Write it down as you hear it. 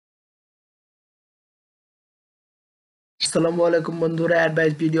আসসালামু আলাইকুম বন্ধুরা,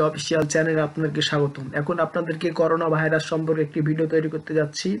 অ্যাডভাইস ভিডিও অফিসিয়াল চ্যানেলে আপনাদেরকে স্বাগতম। এখন আপনাদেরকে করোনা ভাইরাস সম্পর্কে একটি ভিডিও তৈরি করতে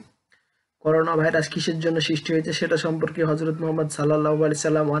যাচ্ছি। করোনা ভাইরাস কিসের জন্য সৃষ্টি হয়েছে সেটা সম্পর্কে হযরত মুহাম্মদ সাল্লাল্লাহু আলাইহি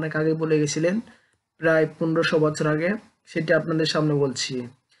সাল্লাম অনেক আগে বলে গেছিলেন, প্রায় 1500 বছর আগে। সেটি আপনাদের সামনে বলছি।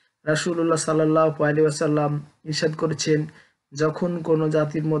 রাসূলুল্লাহ সাল্লাল্লাহু আলাইহি ওয়াসাল্লাম ইরশাদ করেছেন, যখন কোনো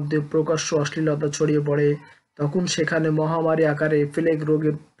জাতির মধ্যে প্রকাশ্য অশ্লীলতা ছড়িয়ে পড়ে তখন সেখানে মহামারী আকারে প্লেগ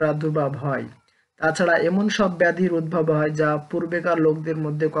রোগের প্রাদুর্ভাব হয়। তাছাড়া এমন সব ব্যাধির উদ্ভব হয় যা পূর্বেকার লোকদের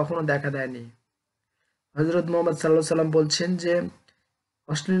মধ্যে কখনো দেখা দেয়নি। হযরত মুহাম্মদ সাল্লাল্লাহু আলাইহি সাল্লাম বলছেন যে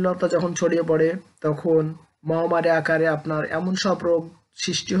অশ্লীলতা যখন ছড়িয়ে পড়ে তখন মহামারী আকারে আপনার এমন সব রোগ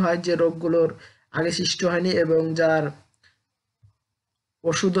সৃষ্টি হয় যে রোগগুলোর আগে সৃষ্টি হয়নি এবং যার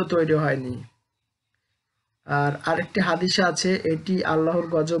ওষুধও তৈরি হয়নি। আর আরেকটি হাদিসে আছে, এটি আল্লাহর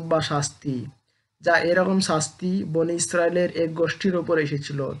গজব বা শাস্তি, যা এরকম শাস্তি বনী ইসরায়েলের এক গোষ্ঠীর উপর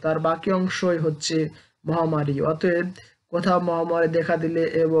এসেছিল, তার বাকি অংশই হচ্ছে মহামারী। অতএব কোথাও মহামারী দেখা দিলে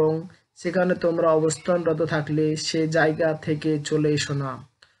এবং সেখানে তোমরা অবস্থানরত থাকলে সে জায়গা থেকে চলে এসো না।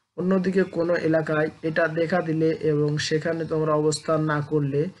 অন্যদিকে কোনো এলাকায় এটা দেখা দিলে এবং সেখানে তোমরা অবস্থান না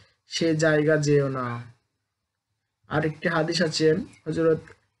করলে সে জায়গা যেও না। আরেকটি হাদিস আছে, হযরত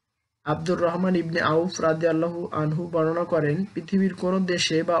আব্দুর রহমান ইবনে আউফ রাদিয়াল্লাহু আনহু বর্ণনা করেন, পৃথিবীর কোনো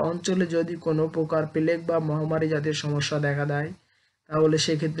দেশে বা অঞ্চলে যদি কোনো প্রকার প্লেগ বা মহামারী জাতীয় সমস্যা দেখা দেয়, তাহলে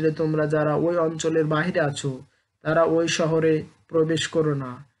সেক্ষেত্রে তোমরা যারা ওই অঞ্চলের বাহিরে আছো তারা ওই শহরে প্রবেশ করো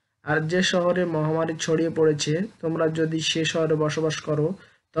না। আর যে শহরে মহামারী ছড়িয়ে পড়েছে তোমরা যদি সে শহরে বসবাস করো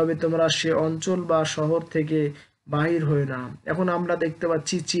তবে তোমরা সে অঞ্চল বা শহর থেকে বাহির হয়ে না। এখন আমরা দেখতে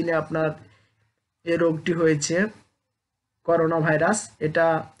পাচ্ছি চীনে আপনার এ রোগটি হয়েছে, করোনা ভাইরাস। এটা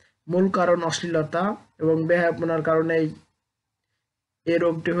মূল কারণ অশ্লীলতা এবং বেহায়াপনার কারণেই এই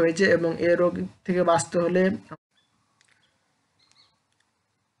রোগটি হয়েছে, এবং এই রোগ থেকে বাঁচতে হলে,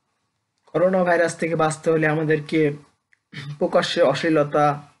 করোনা ভাইরাস থেকে বাঁচতে হলে আমাদেরকে প্রকাশ্যে অশ্লীলতা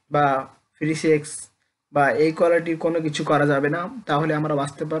বা ফ্রি সেক্স বা এই কোয়ালিটির কোনো কিছু করা যাবে না, তাহলে আমরা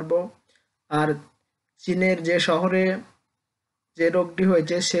বাঁচতে পারবো। আর চীনের যে শহরে যে রোগটি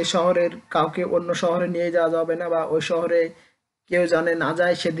হয়েছে সে শহরের কাউকে অন্য শহরে নিয়ে যাওয়া যাবে না, বা ওই শহরে কেউ জানে না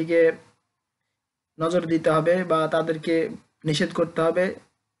যায় সেদিকে নজর দিতে হবে বা তাদেরকে নিষেধ করতে হবে,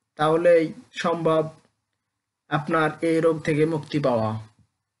 তাহলেই সম্ভব আপনার এই রোগ থেকে মুক্তি পাওয়া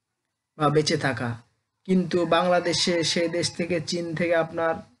বা বেঁচে থাকা। কিন্তু বাংলাদেশে সেই দেশ থেকে, চীন থেকে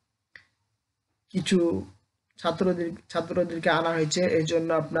আপনার কিছু ছাত্রদেরকে আনা হয়েছে, এই জন্য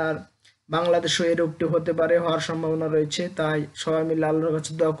আপনার বাংলাদেশেও এই রোগটি হতে পারে, হওয়ার সম্ভাবনা রয়েছে। তাই সবাই মিলে আল্লাহর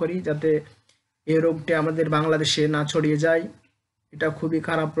কাছে দোয়া করি যাতে এই রোগটি আমাদের বাংলাদেশে না ছড়িয়ে যায়। এটা খুবই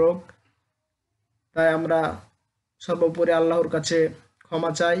খারাপ রোগ। তাই আমরা সর্বোপরি আল্লাহর কাছে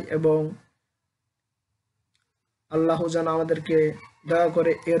ক্ষমা চাই এবং আল্লাহ যেন আমাদেরকে দয়া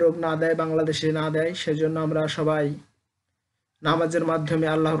করে এ রোগ না দেয়, বাংলাদেশে না দেয়, সেজন্য আমরা সবাই নামাজের মাধ্যমে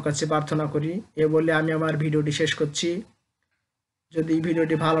আল্লাহর কাছে প্রার্থনা করি। এ বলে আমি আমার ভিডিওটি শেষ করছি। যদি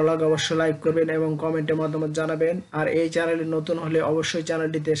ভিডিওটি ভালো লাগে অবশ্যই লাইক করবেন এবং কমেন্টে মতামত জানাবেন। আর এই চ্যানেলে নতুন হলে অবশ্যই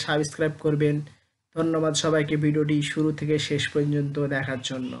চ্যানেলটিতে সাবস্ক্রাইব করবেন। ধন্যবাদ সবাইকে ভিডিওটি শুরু থেকে শেষ পর্যন্ত দেখার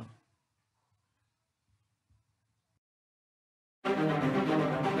জন্য।